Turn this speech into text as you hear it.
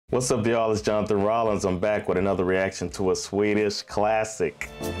What's up, y'all? It's Jonathan Rollins. I'm back with another reaction to a Swedish classic.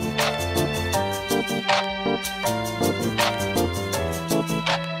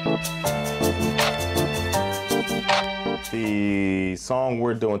 The song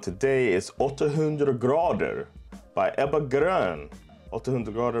we're doing today is 800 grader by Ebba.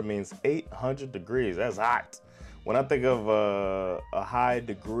 800 grader means 800 degrees. That's hot. When I think of a high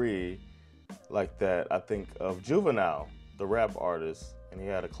degree like that, I think of Juvenile, the rap artist. And he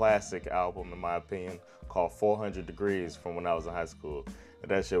had a classic album, in my opinion, called 400 Degrees from when I was in high school.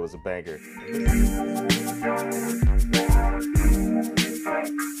 And that shit was a banger.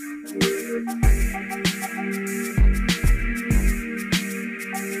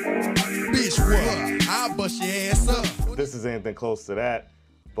 Bitch, what? I'll bust your ass up. If this is anything close to that,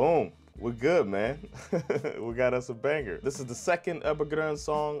 boom, we're good, man. We got us a banger. This is the second Ebba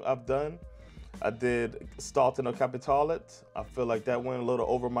song I've done. I did Staten och Kapitalet. I feel like that went a little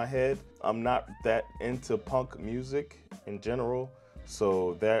over my head. I'm not that into punk music in general,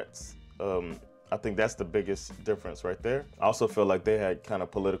 so that's, I think that's the biggest difference right there. I also feel like they had kind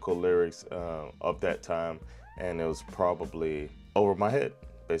of political lyrics of that time, and it was probably over my head,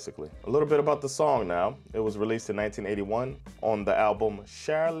 basically. A little bit about the song now. It was released in 1981 on the album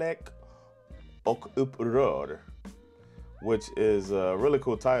Kärlek och uppror, which is a really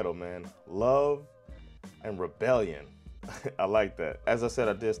cool title, man. Love and Rebellion. I like that. As I said,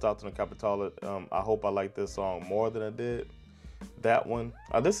 I did Staten och Kapitalet. I hope I like this song more than I did that one.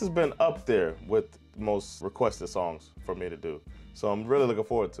 This has been up there with most requested songs for me to do. So I'm really looking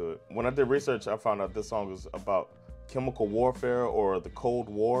forward to it. When I did research, I found out this song was about chemical warfare or the Cold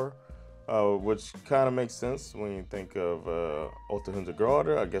War, which kind of makes sense when you think of 800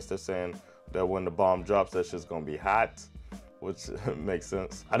 grader. I guess they're saying that when the bomb drops, that shit's gonna be hot, which makes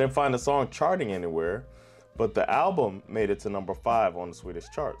sense. I didn't find the song charting anywhere, but the album made it to number 5 on the Swedish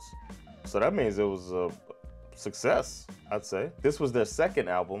charts. So that means it was a success, I'd say. This was their second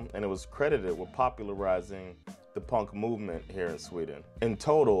album, and it was credited with popularizing the punk movement here in Sweden. In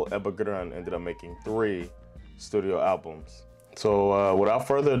total, Ebba ended up making 3 studio albums. So without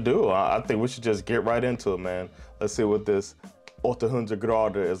further ado, I think we should just get right into it, man. Let's see what this 800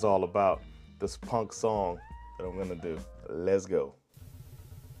 grader is all about, this punk song that I'm gonna do. Let's go.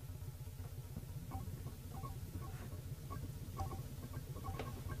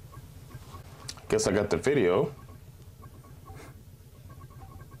 Guess I got the video.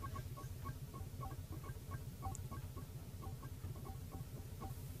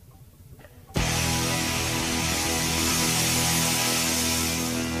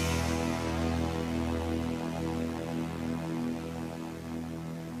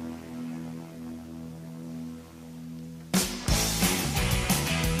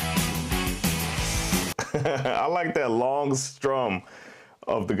 I like that long strum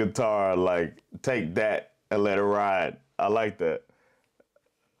of the guitar, like take that and let it ride. I like that.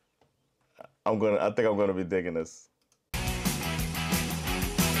 I think I'm gonna be digging this.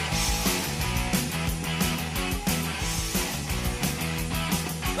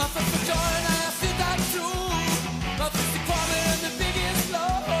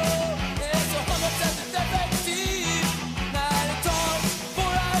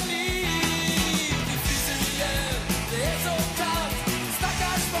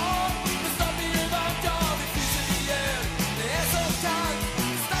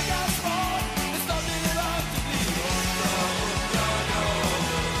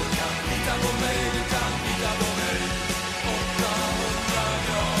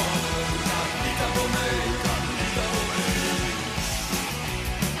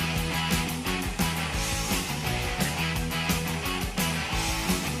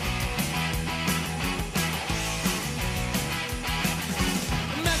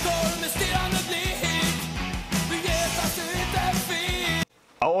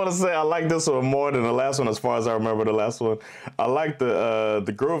 I want to say I like this one more than the last one, as far as I remember the last one. I like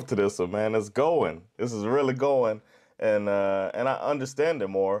the groove to this one, man. It's going. This is really going, and I understand it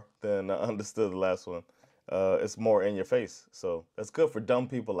more than I understood the last one. It's more in your face, so that's good for dumb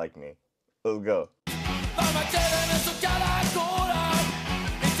people like me. Let's go.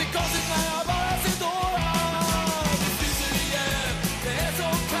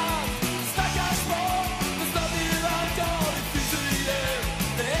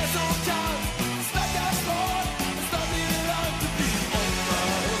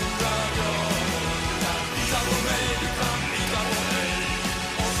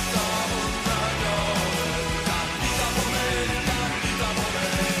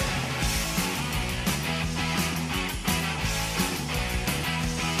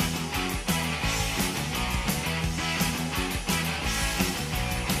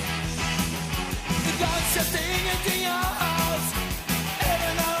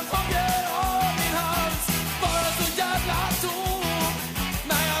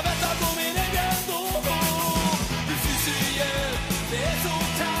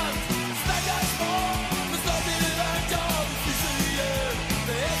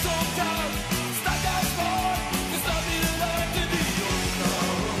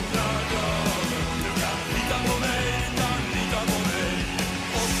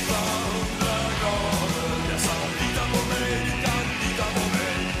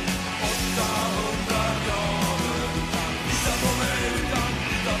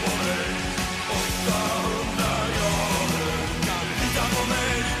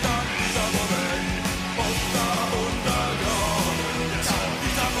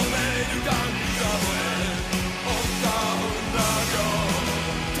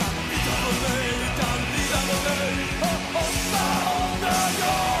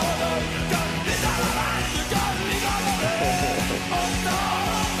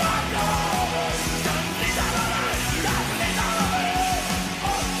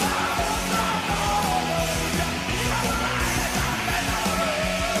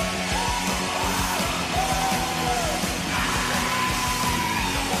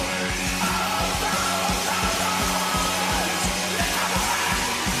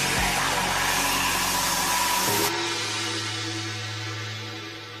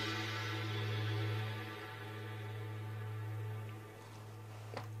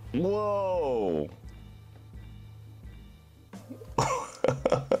 Whoa.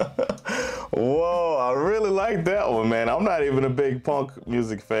 Whoa, I really like that one, man. I'm not even a big punk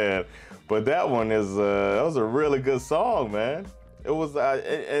music fan, but that one is, that was a really good song, man. It was,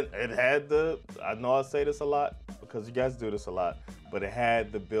 it had the, I know I say this a lot because you guys do this a lot, but it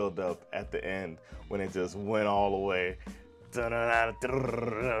had the build up at the end when it just went all the way. I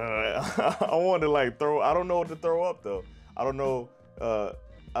wanted to like throw, I don't know what to throw up though. I don't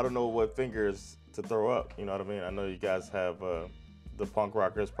know what fingers to throw up, you know what I mean? I know you guys have, the punk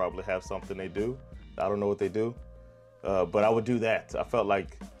rockers probably have something they do. I don't know what they do, but I would do that. I felt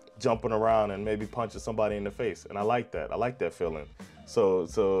like jumping around and maybe punching somebody in the face, and I like that. I like that feeling. So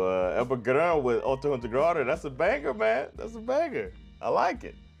Ebba with 800 grader, that's a banger, man. That's a banger. I like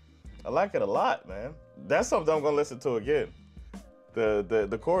it. I like it a lot, man. That's something I'm gonna listen to again.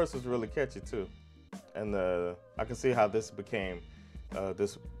 The chorus was really catchy too, and I can see how this became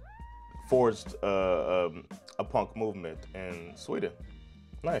this forged a punk movement in Sweden.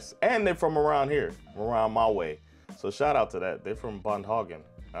 Nice, and they're from around here, around my way. So shout out to that. They're from Bandhagen,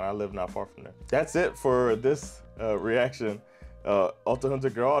 and I live not far from there. That's it for this reaction.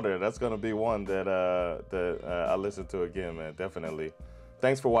 800 grader. That's gonna be one that I listen to again, man. Definitely.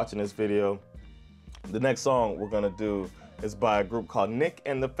 Thanks for watching this video. The next song we're gonna do is by a group called Nick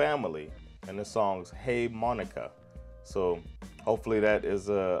and the Family, and the song's Hey Monica. So hopefully that is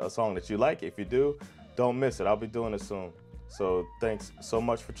a song that you like. If you do, don't miss it. I'll be doing it soon. So thanks so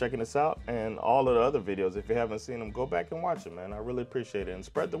much for checking this out, and all of the other videos. If you haven't seen them, go back and watch them, man. I really appreciate it, and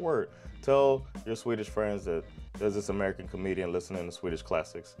spread the word. Tell your Swedish friends that there's this American comedian listening to Swedish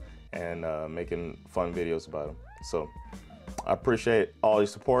classics and making fun videos about them. So I appreciate all your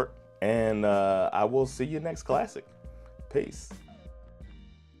support, and I will see you next classic. Peace.